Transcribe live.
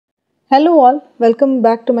Hello all, welcome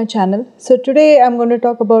back to my channel. So today I'm going to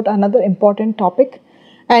talk about another important topic,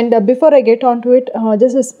 and before I get on to it,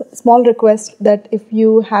 just a small request that if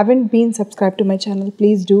you haven't been subscribed to my channel,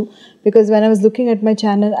 please do, because when I was looking at my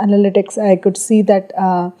channel analytics, I could see that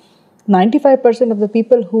 95% of the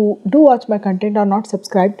people who do watch my content are not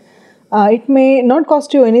subscribed. It may not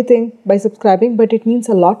cost you anything by subscribing, but it means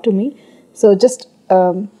a lot to me. So just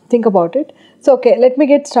think about it. So okay, let me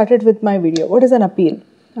get started with my video. What is an appeal?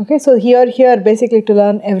 Okay, so here basically to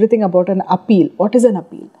learn everything about an appeal. What is an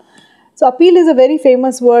appeal? So appeal is a very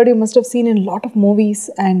famous word you must have seen in a lot of movies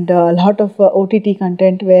and a lot of OTT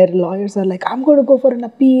content where lawyers are like, I'm going to go for an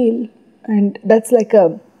appeal, and that's like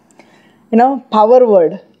a power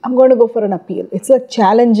word. I'm going to go for an appeal. It's like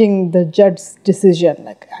challenging the judge's decision.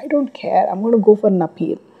 Like, I don't care. I'm going to go for an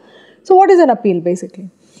appeal. So what is an appeal basically?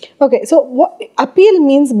 Okay, so what appeal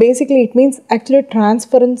means basically, it means actually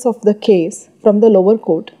transference of the case from the lower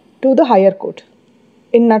court to the higher court.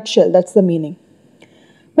 In nutshell, that's the meaning.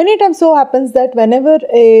 Many times so happens that whenever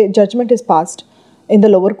a judgment is passed in the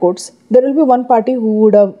lower courts, there will be one party who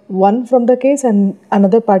would have won from the case and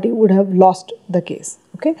another party would have lost the case.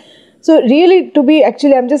 Okay, so really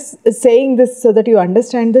I'm just saying this so that you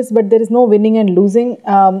understand this, but there is no winning and losing.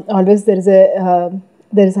 Always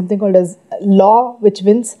there is something called as law which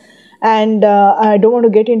wins, and I don't want to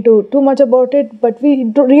get into too much about it, but we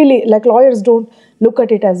don't really, like lawyers don't look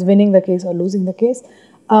at it as winning the case or losing the case,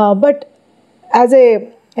 but as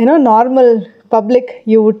a normal public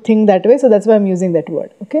you would think that way, so that's why I'm using that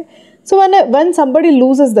word. Okay, so when somebody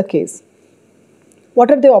loses the case,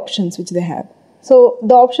 what are the options which they have? So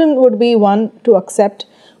the option would be, one, to accept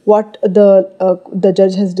what the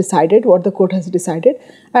judge has decided, what the court has decided,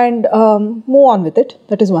 and move on with it.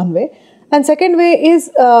 That is one way. And second way is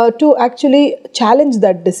to actually challenge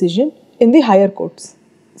that decision in the higher courts.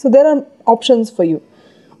 So there are options for you,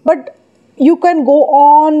 but you can go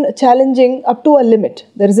on challenging up to a limit.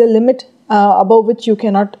 There is a limit above which you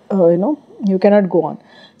cannot you cannot go on.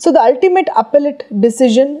 So the ultimate appellate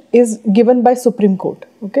decision is given by Supreme Court.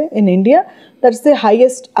 Okay, in India, that's the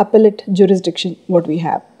highest appellate jurisdiction what we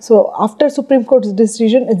have. So after Supreme Court's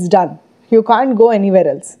decision, it's done. You can't go anywhere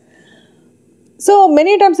else. So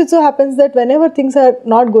many times it so happens that whenever things are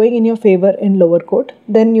not going in your favor in lower court,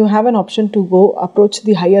 then you have an option to go approach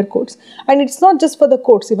the higher courts. And it's not just for the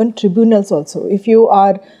courts, even tribunals also. If you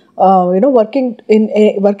are working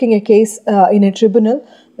a case in a tribunal,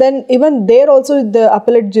 then even there also the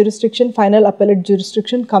appellate jurisdiction, final appellate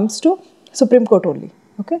jurisdiction comes to Supreme Court only.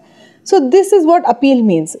 Okay, so this is what appeal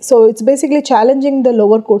means. So it's basically challenging the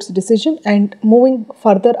lower court's decision and moving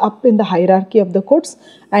further up in the hierarchy of the courts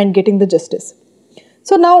and getting the justice.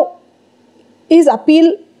 So now, is that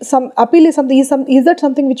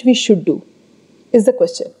something which we should do? Is the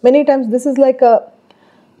question. Many times this is like a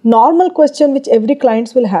normal question which every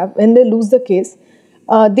clients will have when they lose the case.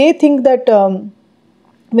 They think that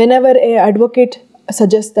whenever an advocate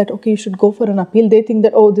suggests that, okay, you should go for an appeal, they think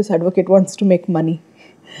that, oh, this advocate wants to make money.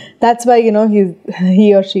 That's why,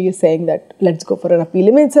 he or she is saying that, let's go for an appeal.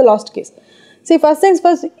 I mean, it's a lost case. See, first things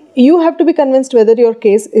first, you have to be convinced whether your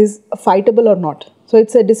case is fightable or not. So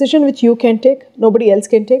it's a decision which you can take, nobody else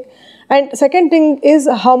can take. And second thing is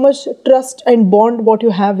how much trust and bond what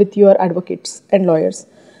you have with your advocates and lawyers.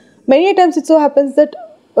 Many times it so happens that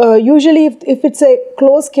usually if it's a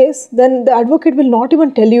close case, then the advocate will not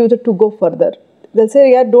even tell you that to go further. They'll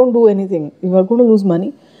say, yeah, don't do anything. You are going to lose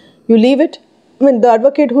money. You leave it. I mean, the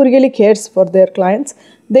advocate who really cares for their clients,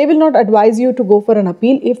 they will not advise you to go for an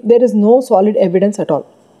appeal if there is no solid evidence at all.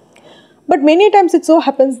 But many times it so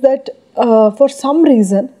happens that for some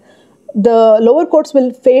reason, the lower courts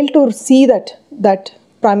will fail to see that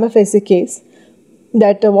prima facie case,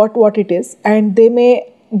 that what it is, and they may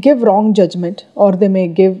give wrong judgment, or they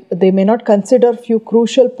may not consider few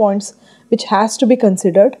crucial points which has to be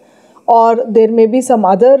considered, or there may be some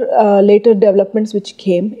other later developments which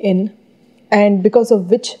came in, and because of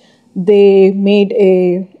which they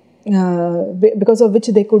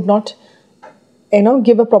could not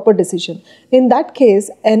give a proper decision. In that case,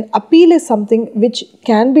 an appeal is something which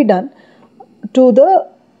can be done to the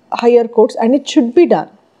higher courts, and it should be done.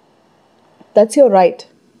 That's your right.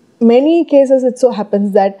 Many cases it so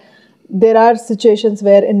happens that there are situations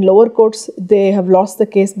where in lower courts they have lost the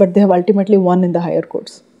case, but they have ultimately won in the higher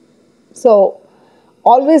courts. So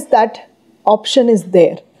always that option is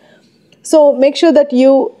there. So make sure that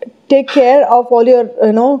you take care of all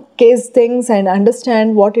your case things and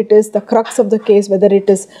understand what it is, the crux of the case, whether it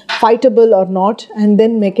is fightable or not, and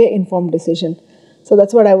then make an informed decision. So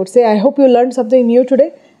that's what I would say. I hope you learned something new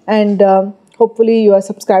today, and hopefully you are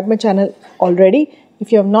subscribed my channel already.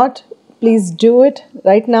 If you have not, please do it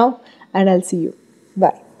right now, and I'll see you.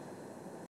 Bye.